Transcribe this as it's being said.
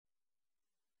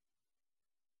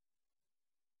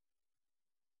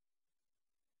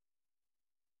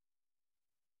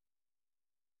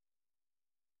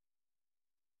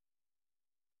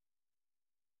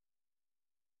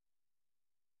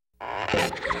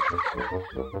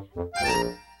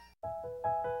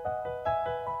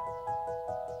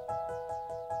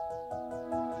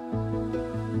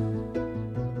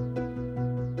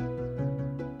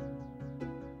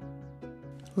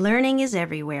Learning is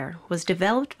Everywhere was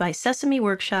developed by Sesame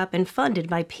Workshop and funded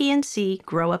by PNC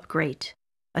Grow Up Great,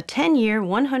 a 10-year,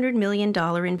 $100 million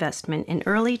investment in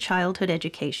early childhood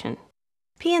education.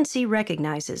 PNC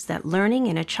recognizes that learning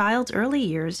in a child's early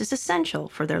years is essential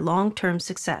for their long-term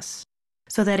success,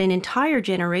 so that an entire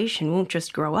generation won't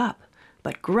just grow up,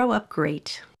 but grow up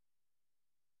great.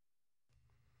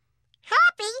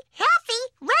 Happy, Healthy,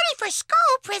 Ready for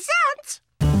School presents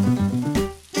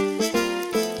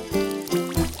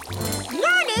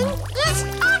Learning is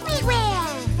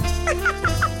Everywhere!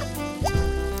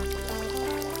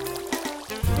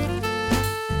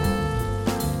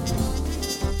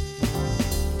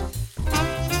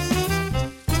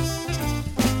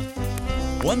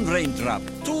 One raindrop,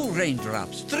 two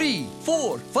raindrops, 3,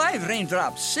 4, 5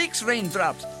 raindrops, 6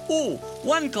 raindrops. Oh,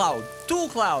 one cloud, 2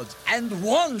 clouds, and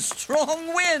 1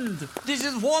 strong wind. This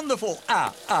is wonderful. Look,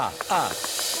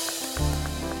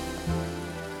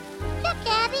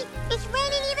 Abby, it's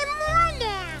raining even more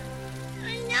now.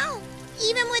 I know.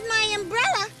 Even with my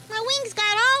umbrella, my wings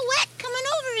got all wet coming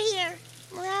over here.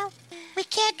 Well, we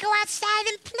can't go outside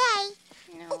and play.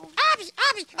 No. Oh, Abby,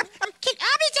 can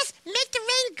Abby just make the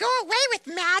rain go away with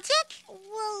magic?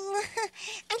 Well,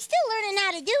 I'm still learning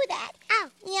how to do that. Oh.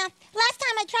 Yeah, last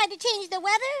time I tried to change the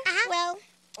weather, well,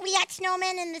 we had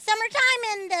snowmen in the summertime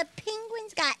and the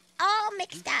penguins got all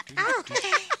mixed up. Oh.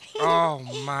 Oh,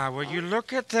 my, will you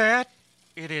look at that?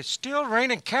 It is still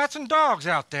raining cats and dogs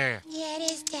out there. Yeah,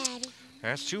 it is, Daddy.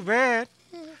 That's too bad.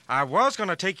 I was going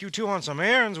to take you two on some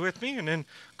errands with me and then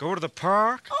go to the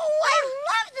park. Oh, I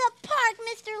love the park,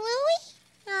 Mr. Louie.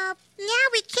 Now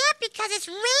we can't because it's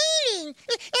raining.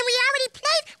 And we already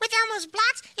played with Elmo's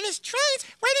blocks in his trays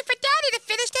waiting for Daddy to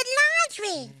finish the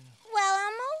laundry. Well,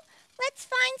 Elmo, let's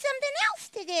find something else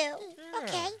to do.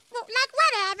 Okay, well, like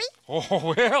what, Abby?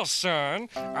 Oh, well, son,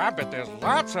 I bet there's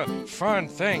lots of fun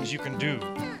things you can do.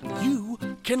 You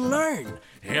can learn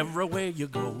everywhere you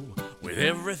go, with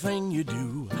everything you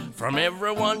do, from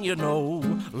everyone you know.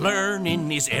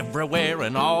 Learning is everywhere,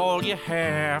 and all you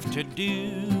have to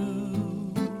do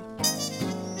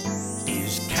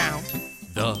is count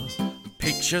the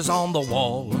pictures on the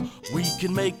wall. We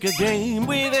can make a game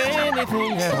with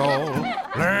anything at all.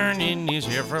 Learning is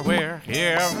everywhere,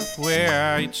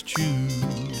 everywhere, it's true.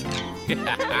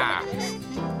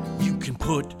 You can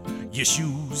put your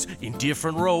shoes in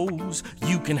different rows.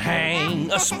 You can hang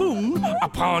a spoon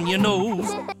upon your nose.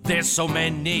 There's so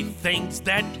many things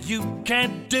that you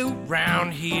can do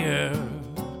round here.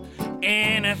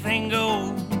 Anything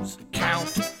goes. Count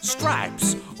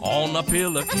stripes on a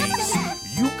pillowcase.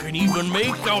 You can even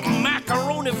make a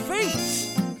macaroni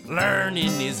face.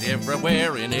 Learning is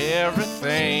everywhere in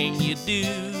everything you do.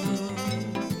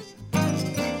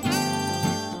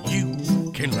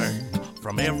 You can learn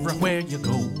from everywhere you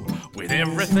go, with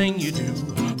everything you do,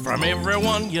 from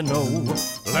everyone you know.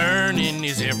 Learning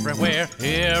is everywhere,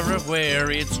 everywhere,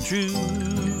 it's true.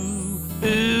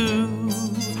 Ooh,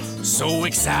 so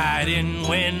exciting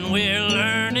when we're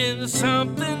learning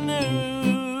something new.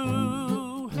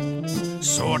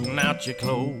 Sorting out your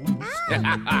clothes.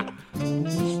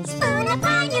 Spoon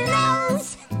upon your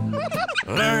nose.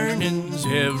 Learning's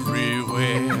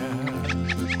everywhere.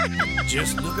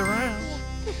 Just look around.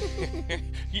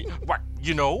 What,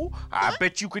 you know, I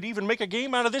bet you could even make a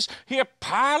game out of this here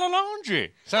pile of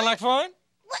laundry. Sound like fun?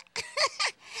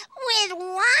 With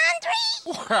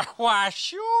laundry? Why,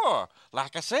 sure.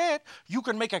 Like I said, you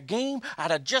can make a game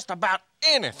out of just about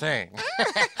anything.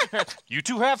 You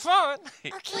two have fun.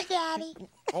 Okay, Daddy.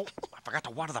 Oh, I forgot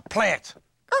to water the plants.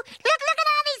 Oh, look at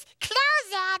all these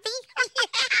clothes, Abby. Oh,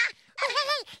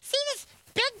 hey, see this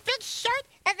big shirt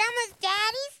of Elmo's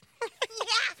daddy's?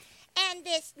 Yeah. And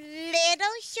this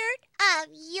little shirt of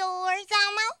yours,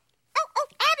 Elmo? Oh,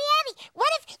 Abby, what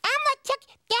if Elmo took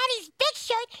Daddy's big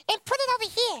shirt and put it over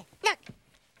here? Look,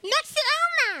 next to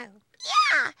Elmo.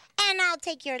 Yeah, and I'll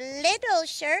take your little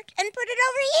shirt and put it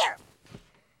over here.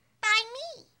 By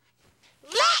me.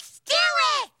 Let's do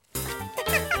it!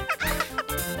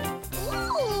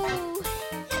 Ooh,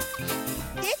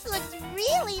 this looks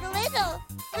really little.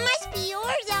 It must be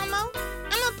yours, Elmo. I'm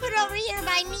gonna put it over here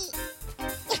by me.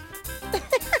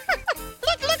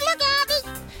 Look, Abby.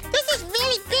 This is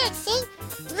really big, see?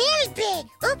 Really big.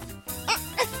 Oops.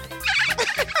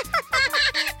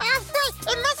 Oh, wait,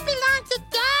 it must belong to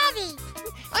Daddy.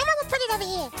 I'm gonna put it over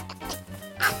here.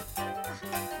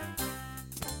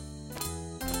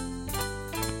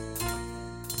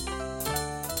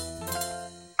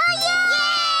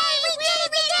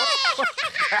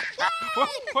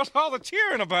 What's all the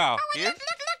cheering about? Oh, Yeah? look,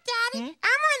 Daddy.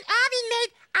 Elmo and Abby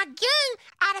made a game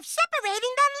out of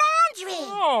separating the laundry.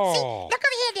 Oh. See, look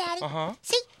over here, Daddy. Uh-huh.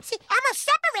 See, Elmo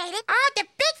separated all the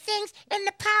big things in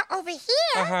the pile over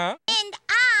here. Uh-huh. And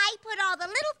I put all the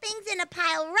little things in a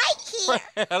pile right here.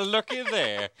 Well, looky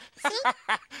there.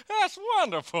 That's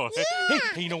wonderful. Yeah.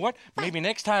 Hey, you know what? Maybe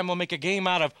next time we'll make a game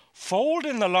out of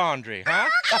folding the laundry, huh?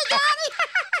 Okay, Daddy.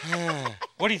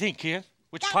 What do you think, kid?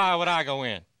 Which pile would I go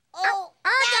in? Oh,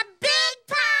 the big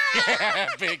pile. Yeah,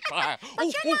 big pile. But Oh,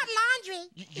 you're oh. not laundry.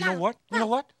 You know what? You know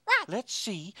what? What? Let's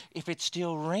see if it's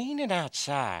still raining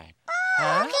outside.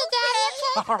 Oh, okay, Daddy,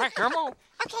 okay. All right, come on.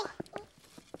 Okay.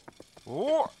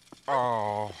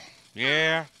 Oh,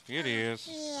 yeah, it is.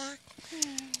 Yeah.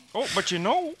 Oh, but you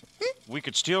know, we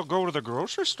could still go to the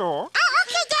grocery store. Oh,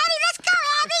 okay, Daddy, let's go,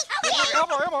 Abby.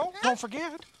 Elmo, don't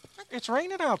forget. It's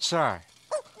raining outside.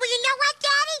 Oh, well, you know what,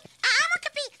 Daddy? Elmo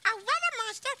could be a weather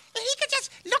monster, and he could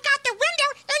just look out the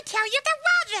window and tell you the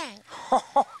weather.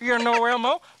 You know,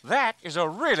 Elmo, that is a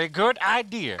really good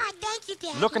idea. Oh, thank you,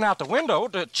 Daddy. Looking out the window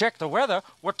to check the weather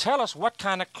will tell us what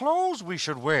kind of clothes we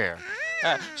should wear.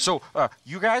 So,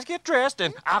 you guys get dressed,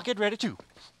 and I'll get ready, too.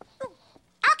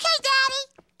 Okay, Daddy.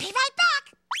 Be right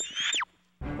back.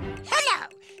 Hello.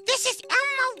 This is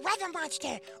Elmo Weather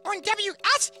Monster on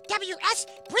WSWS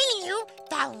bringing you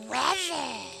the weather.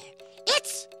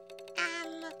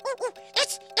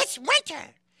 It's winter,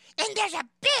 and there's a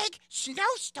big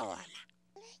snowstorm.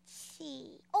 Let's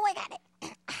see. Oh, I got it.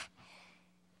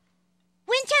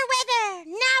 Winter weather.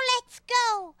 Now let's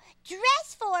go.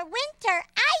 Dress for winter,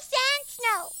 ice and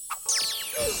snow.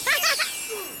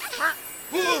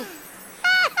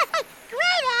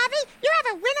 Great, Abby. You have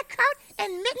a winter coat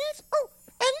and mittens. Oh,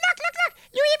 and look.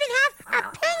 You even have a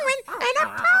penguin and a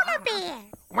polar bear.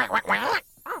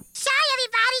 Sorry,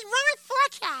 everybody. Wrong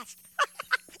forecast.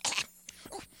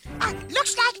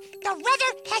 Looks like the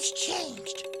weather has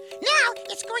changed. Now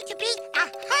it's going to be a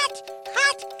hot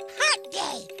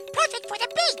day. Perfect for the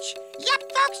beach.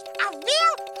 Yep, folks, a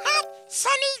real hot,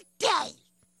 sunny day.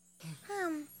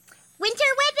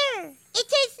 Winter weather. It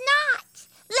is not.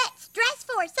 Let's dress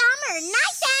for summer,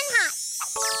 nice and hot.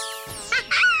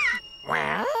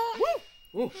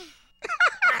 Abby,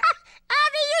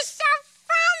 you're so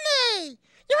funny.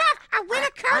 You have a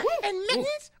winter coat and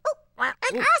mittens.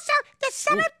 And also the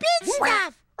summer beach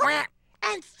stuff.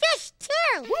 And fish,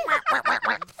 too.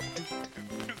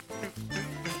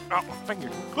 Oh, finger.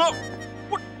 Look!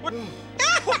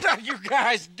 What are you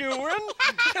guys doing?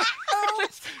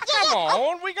 Come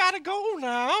on, we gotta go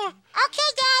now.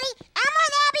 Okay, Daddy. Elmo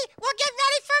and Abby will get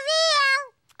ready for Rio.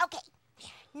 Okay.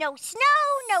 No snow,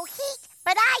 no heat,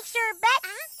 but I sure bet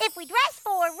if we dress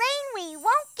for rain, we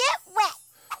won't get wet.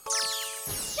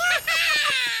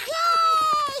 Yay!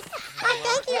 Oh,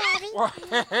 thank you, Abby.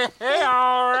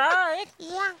 All right.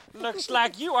 Yeah. Looks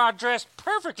like you are dressed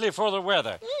perfectly for the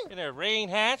weather. In a rain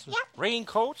hats,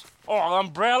 raincoats,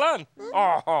 umbrella, and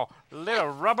little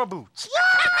rubber boots.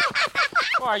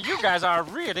 Boy, you guys are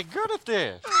really good at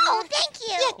this. Oh, thank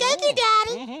you. Yeah, thank you,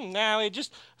 Daddy. Now,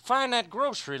 just find that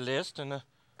grocery list and...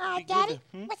 Daddy,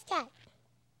 what's that?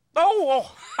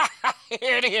 Oh,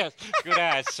 here it is. Good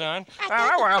eyes, son.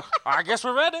 Well, I guess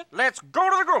we're ready. Let's go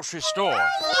to the grocery store.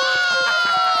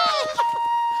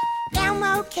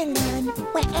 Elmo can learn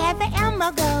wherever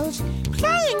Elmo goes.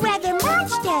 Playing Weather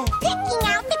Monster, picking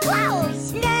out the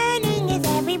clothes. Learning is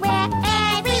everywhere,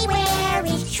 everywhere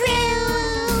is true.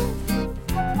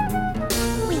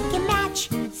 We can match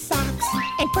socks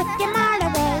and put them all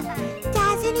away.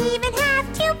 Doesn't even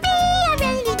have to be a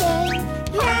rainy day.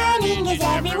 Learning is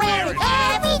everywhere in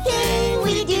everything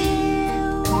we do.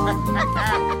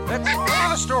 Let's go to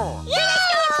the store. Yeah!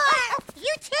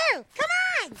 You too. Come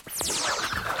on.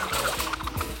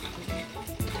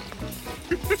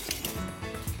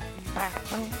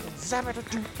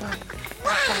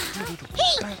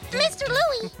 Hey, Mr.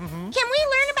 Louie, can we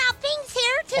learn about things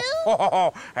here too?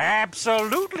 Oh,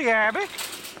 absolutely, Abby.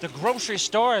 The grocery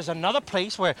store is another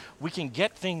place where we can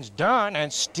get things done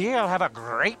and still have a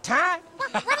great time.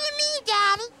 What do you mean,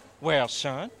 Daddy? Well,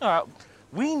 son,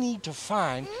 we need to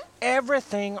find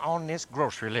everything on this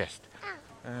grocery list.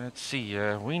 Let's see,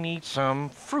 we need some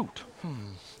fruit.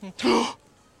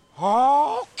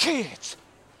 Oh, kids,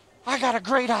 I got a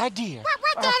great idea.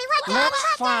 What, Daddy? What, Daddy?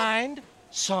 Let's find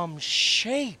some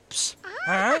shapes.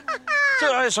 Huh?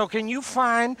 So can you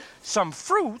find some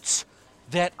fruits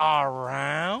that are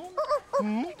round? Like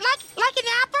an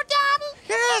apple, Daddy?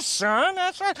 Yes, son,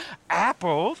 that's right.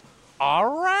 Apples are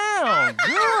round.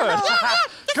 Good.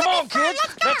 Come on, kids.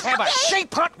 Let's have a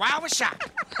shape hunt while we shop.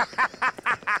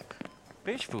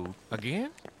 Fish food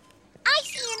again? I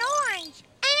see an orange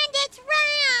and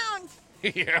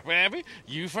Yeah, Abby,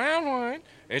 you found one.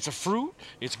 It's a fruit,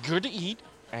 it's good to eat,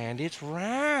 and it's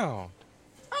round.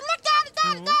 Oh, look,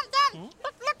 Daddy.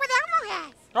 Look what Elmo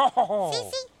has. Oh.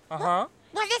 See? Uh-huh.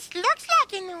 Well, this looks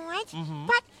like an orange,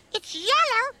 but it's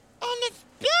yellow and it's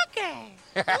bigger.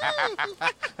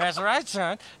 That's right,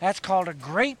 son. That's called a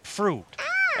grapefruit.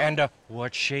 And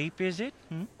what shape is it?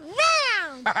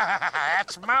 Round.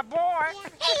 That's my boy.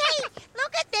 Hey,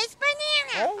 look at this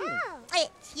banana. Oh.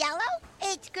 It's yellow,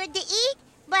 it's good to eat,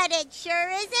 but it sure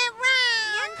isn't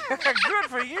round. Good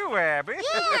for you, Abby.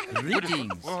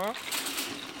 Greetings. Uh-huh.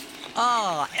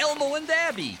 Ah, Elmo and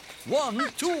Abby.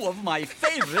 Two of my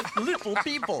favorite little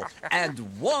people, and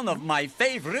one of my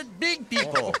favorite big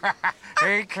people.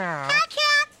 Hey, Cow. Hi,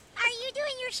 Cap. Are you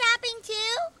doing your shopping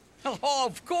too? Oh,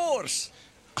 of course.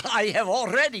 I have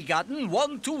already gotten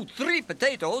 1, 2, 3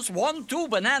 potatoes, 1, 2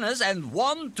 bananas, and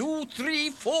 1, 2, 3,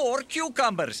 4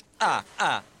 cucumbers.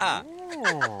 Hey,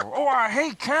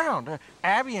 Count.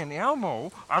 Abby and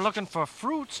Elmo are looking for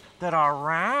fruits that are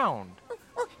round.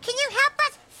 Oh, can you help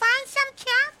us find some,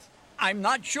 Cap? I'm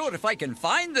not sure if I can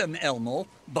find them, Elmo,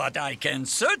 but I can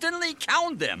certainly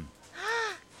count them.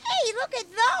 Hey, look at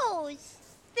those.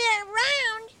 They're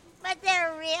round, but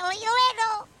they're really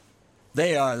little.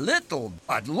 They are little,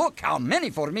 but look how many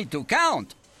for me to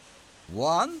count.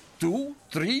 1, 2,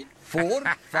 3, 4,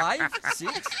 5,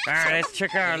 6. All right, let's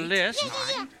check our list.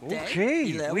 10,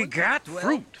 Okay, 11, we got 12,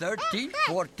 fruit. 13,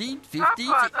 14, 15,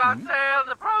 Kumquats on sale in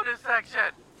the produce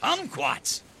section.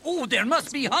 Kumquats. Oh, there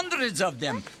must be hundreds of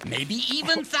them. Maybe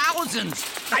even thousands.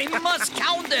 I must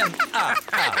count them.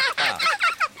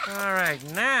 All right,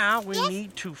 now we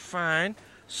need to find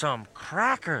some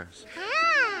crackers.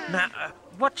 Now,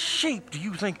 what shape do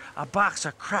you think a box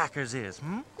of crackers is,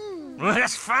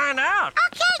 Let's find out.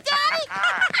 Okay,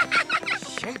 Daddy.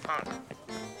 Shape on.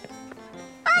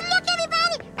 Oh, look,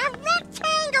 everybody. A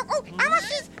rectangle. Oh, Elmo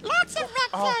sees lots of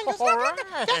rectangles. all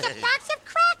Look, right. there's a box of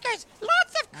crackers.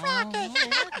 Lots of crackers.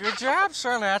 Good job,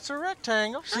 son. That's a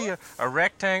rectangle. See, a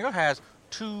rectangle has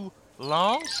 2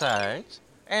 long sides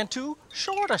and 2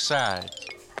 shorter sides.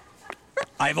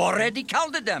 I've already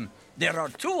counted them. There are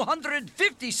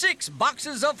 256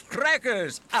 boxes of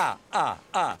crackers.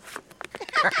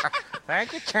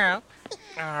 Thank you, Count.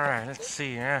 All right, let's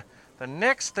see. The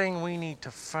next thing we need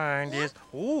to find is,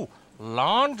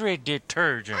 laundry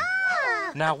detergent.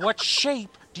 Now, what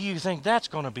shape do you think that's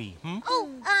going to be,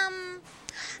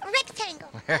 Rectangle.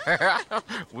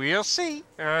 We'll see.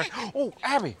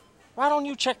 Abby, why don't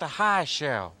you check the high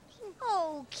shelf?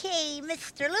 Okay,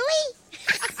 Mr. Louie.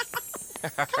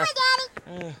 Come on,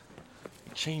 Daddy.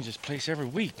 Change this place every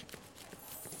week.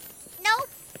 No,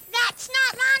 that's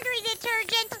not laundry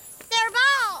detergent. They're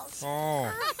balls. Oh.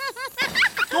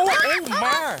 Oh,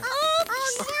 my. Oh,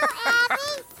 no,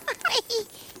 Abby.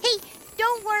 Hey,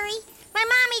 don't worry. My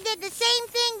mommy did the same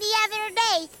thing the other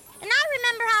day, and I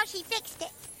remember how she fixed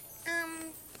it.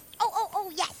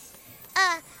 Yes.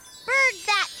 Birds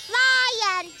that fly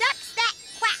and ducks that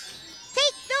quack.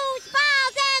 Take those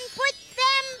balls and put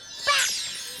them back.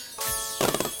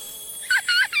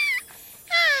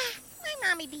 My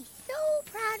mommy be so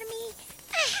proud of me.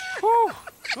 Whew,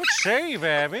 good save,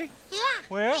 Abby. Yeah,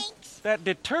 Well, thanks. that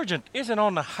detergent isn't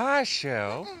on the high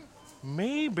shelf.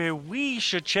 Maybe we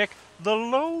should check the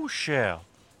low shelf.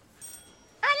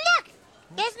 Oh, look.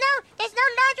 There's no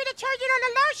laundry detergent on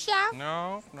the low shelf.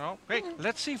 No. Hey,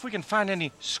 let's see if we can find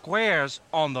any squares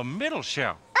on the middle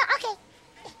shelf. Oh, okay.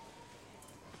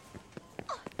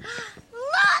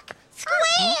 Look!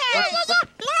 Square!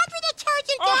 Laundry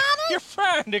detergent, Oh, Daddy! you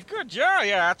found it. Good job.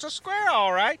 Yeah, it's a square,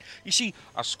 all right. You see,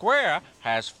 a square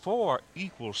has 4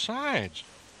 equal sides.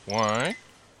 1,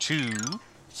 2,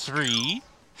 3,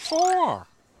 4.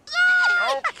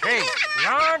 Okay,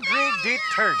 laundry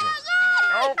detergent.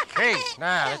 Okay,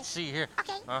 now let's see here.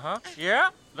 Okay.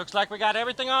 Yeah, looks like we got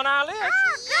everything on our list.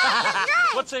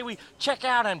 Good. Let's say we check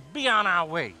out and be on our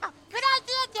way. Oh, good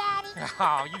idea, Daddy.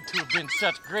 Oh, you two have been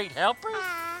such great helpers.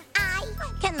 I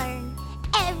can learn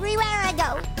everywhere I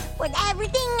go with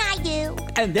everything I do.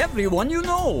 And everyone you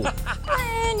know.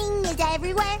 Learning is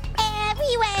everywhere,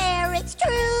 it's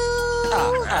true.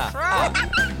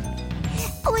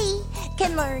 We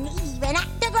can learn even at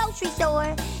the grocery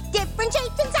store. Different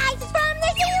shapes and sizes from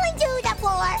the ceiling to the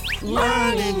floor.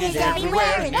 Learning is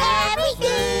everywhere in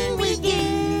everything we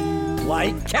do.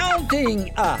 Like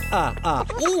counting.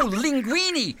 Oh,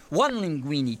 linguini. 1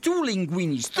 linguini, 2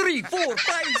 linguinis, 3, 4,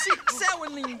 5, 6,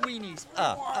 7 linguinis.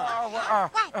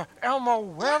 Elmo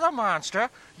Weather Monster,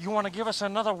 you want to give us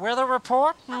another weather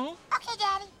report? Okay,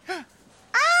 Daddy.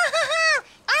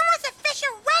 Elmo's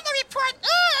official weather report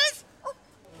is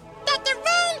that the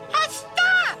rain has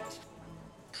stopped.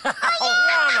 Oh,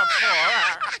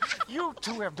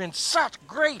 two have been such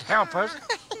great helpers.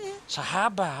 So how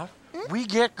about we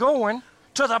get going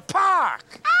to the park?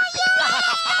 Oh,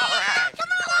 yeah! Come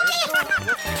on, Abby! Come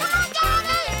on, Daddy!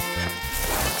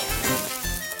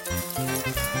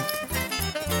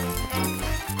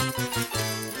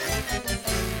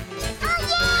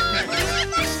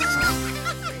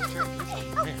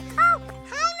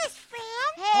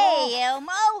 Hey,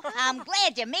 Elmo. I'm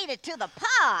glad you made it to the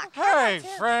park. Hey,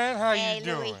 Fran, how Hey, you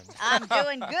doing? Louie. I'm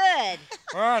doing good.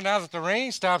 Well, now that the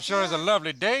rain stopped, sure is a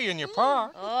lovely day in your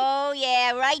park. Oh,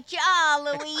 yeah, right you are,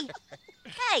 Louie.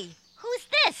 Hey, who's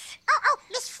this? Oh,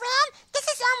 Miss Fran, this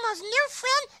is Elmo's new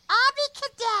friend, Abby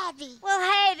Cadabby. Well,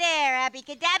 hey there, Abby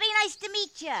Cadabby. Nice to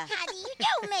meet you. How do you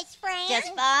do, Miss Fran?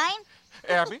 Just fine.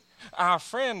 Abby, our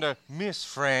friend, Miss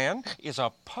Fran, is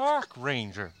a park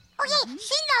ranger. Oh, yeah, she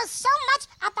knows so much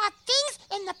about things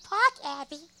in the park,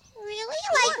 Abby. Really?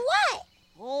 Like what?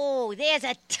 Oh, there's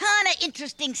a ton of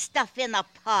interesting stuff in the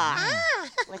park. Ah.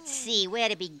 Let's see, where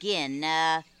to begin?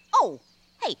 Oh,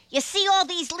 hey, you see all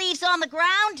these leaves on the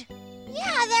ground?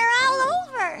 Yeah, they're all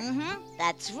over. Mm-hmm,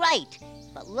 that's right.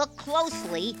 But look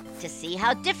closely to see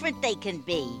how different they can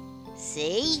be.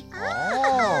 See?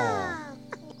 Oh.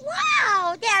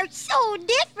 Wow, they're so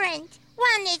different.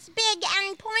 One is big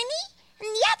and pointy, and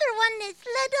the other one is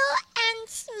little and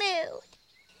smooth.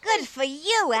 Good for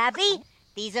you, Abby.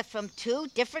 These are from two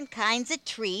different kinds of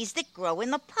trees that grow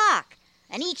in the park.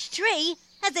 And each tree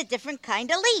has a different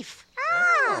kind of leaf.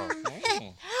 Oh.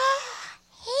 Hey,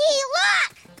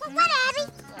 look! What, Abby?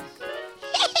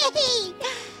 Hey!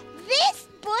 This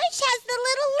bush has the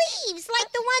little leaves,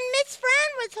 like the one Miss Fran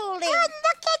was holding. Oh,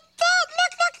 look at that!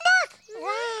 Look!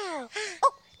 Wow!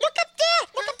 Oh, look up there!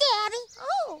 Look up there, Abby!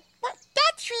 Oh, well,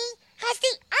 that tree has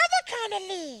the other kind of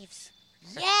leaves.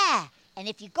 Yeah, and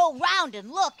if you go round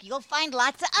and look, you'll find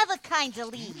lots of other kinds of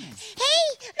leaves.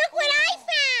 Hey, look what I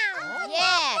found!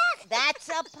 Yeah, that's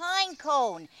a pine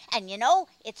cone. And you know,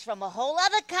 it's from a whole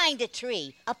other kind of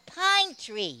tree, a pine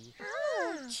tree.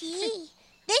 Oh, gee.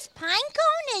 This pine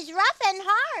cone is rough and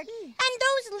hard, and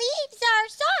those leaves are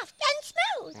soft and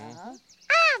smooth.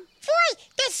 Boy,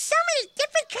 there's so many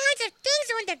different kinds of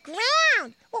things on the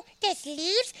ground. Well, there's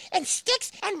leaves and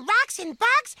sticks and rocks and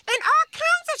bugs and all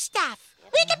kinds of stuff.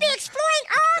 We could be exploring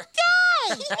all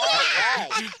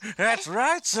day. That's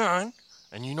right, son.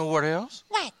 And you know what else?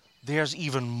 What? There's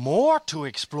even more to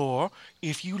explore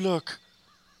if you look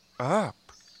up.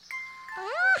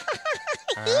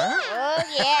 Oh,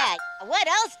 yeah. What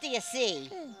else do you see?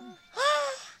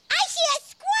 I see a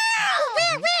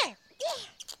squirrel. Where?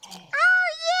 Oh,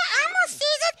 yeah, Elmo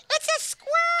sees it. It's a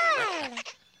squirrel.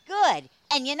 Good.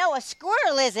 And you know, a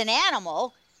squirrel is an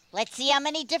animal. Let's see how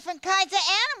many different kinds of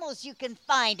animals you can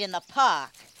find in the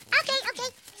park. Okay.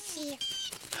 See.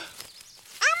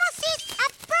 Elmo sees a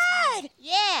bird.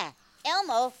 Yeah,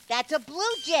 Elmo, that's a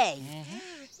blue jay.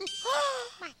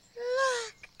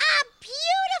 Look, a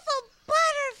beautiful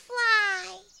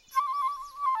butterfly.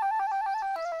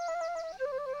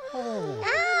 Oh.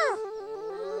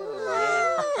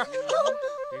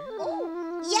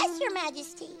 Yes, Your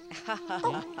Majesty.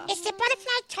 Is the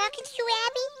butterfly talking to you,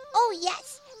 Abby? Oh,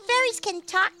 yes. Fairies can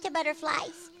talk to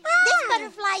butterflies. This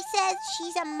butterfly says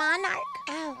she's a monarch.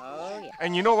 Oh, yeah.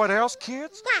 And you know what else,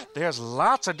 kids? What? There's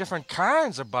lots of different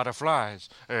kinds of butterflies,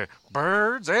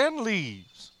 birds and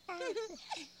leaves. Oh,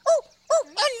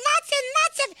 and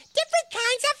lots of different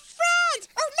kinds of friends.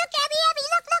 Oh, look, Abby,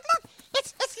 look.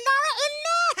 It's Laura and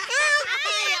Matt.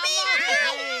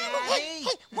 Hey,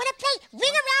 wanna play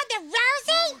Ring Around the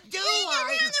Rosie? Do I?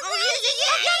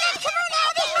 Come on,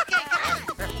 Abby.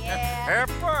 Yeah. Have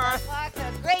fun. The park's a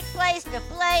great place to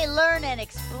play, learn, and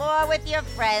explore with your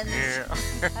friends.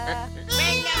 Yeah.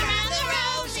 Ring Around the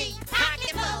Rosie.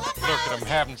 Pocket full of Look at them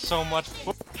having so much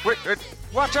fun. Wait,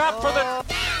 watch out for the...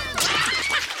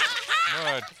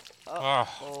 Mud. Oh,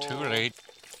 too late.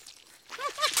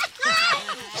 I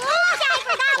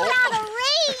forgot all the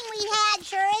rain we had.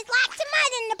 Sure is lots of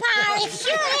mud in the pond. It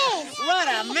sure is. What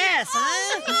a mess,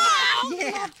 huh?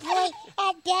 Oh, boy.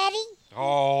 Daddy?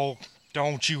 Oh,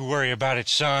 don't you worry about it,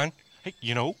 son. Hey,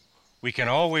 you know, we can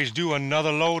always do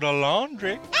another load of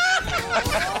laundry.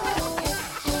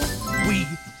 We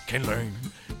can learn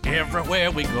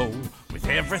everywhere we go with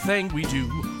everything we do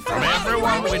from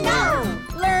everyone we know.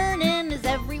 Learning is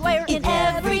everywhere in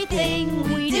everything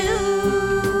we do.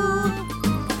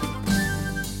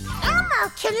 Elmo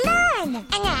can learn. And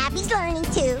Abby's learning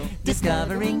too.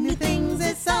 Discovering new things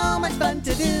is so much fun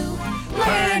to do.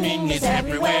 Learning is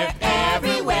everywhere,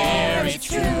 everywhere it's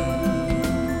true.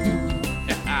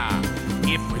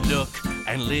 If we look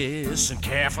and listen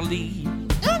carefully,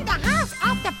 In the house,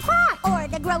 at the park, or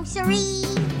the grocery.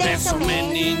 There's so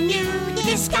many new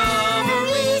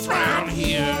discoveries round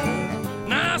here.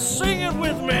 Now sing it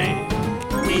with me.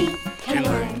 We can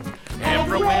learn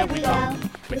everywhere we go.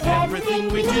 With everything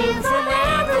we do from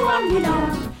everyone we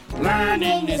know.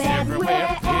 Learning is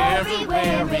everywhere,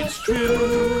 everywhere it's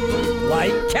true.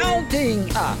 Like counting.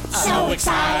 So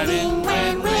exciting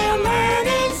when we're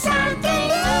learning something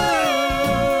new.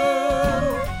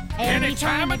 Any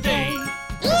time of day,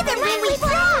 Even when we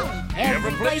fly,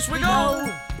 every place we go.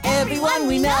 Everyone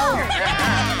we know.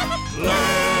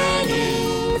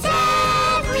 learning's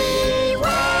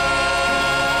everywhere.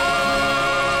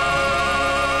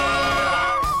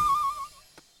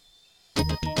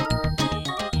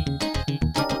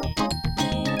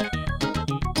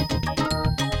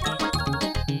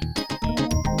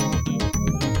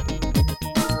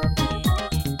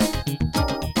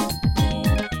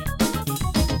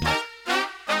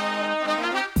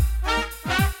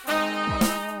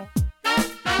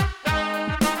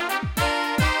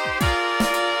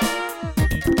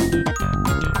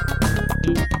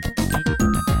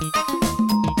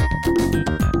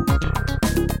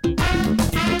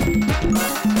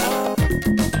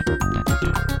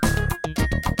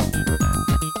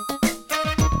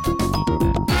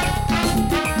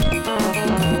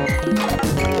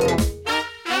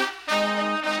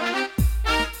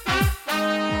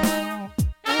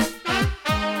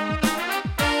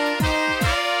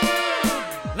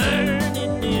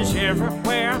 Learning is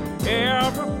everywhere,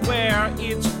 everywhere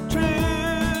it's true.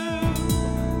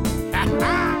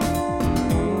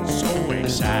 So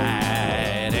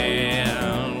exciting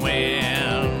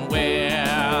when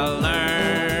we're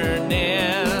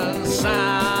learning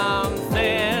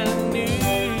something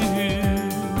new.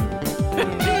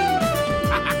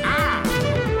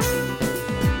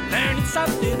 Learning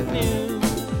something new,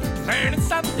 learning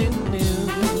something new,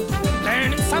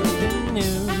 learning something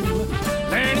new,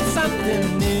 learning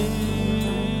something new.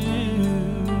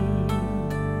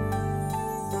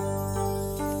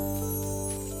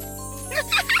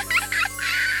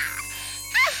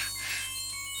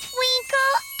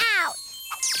 Twinkle out.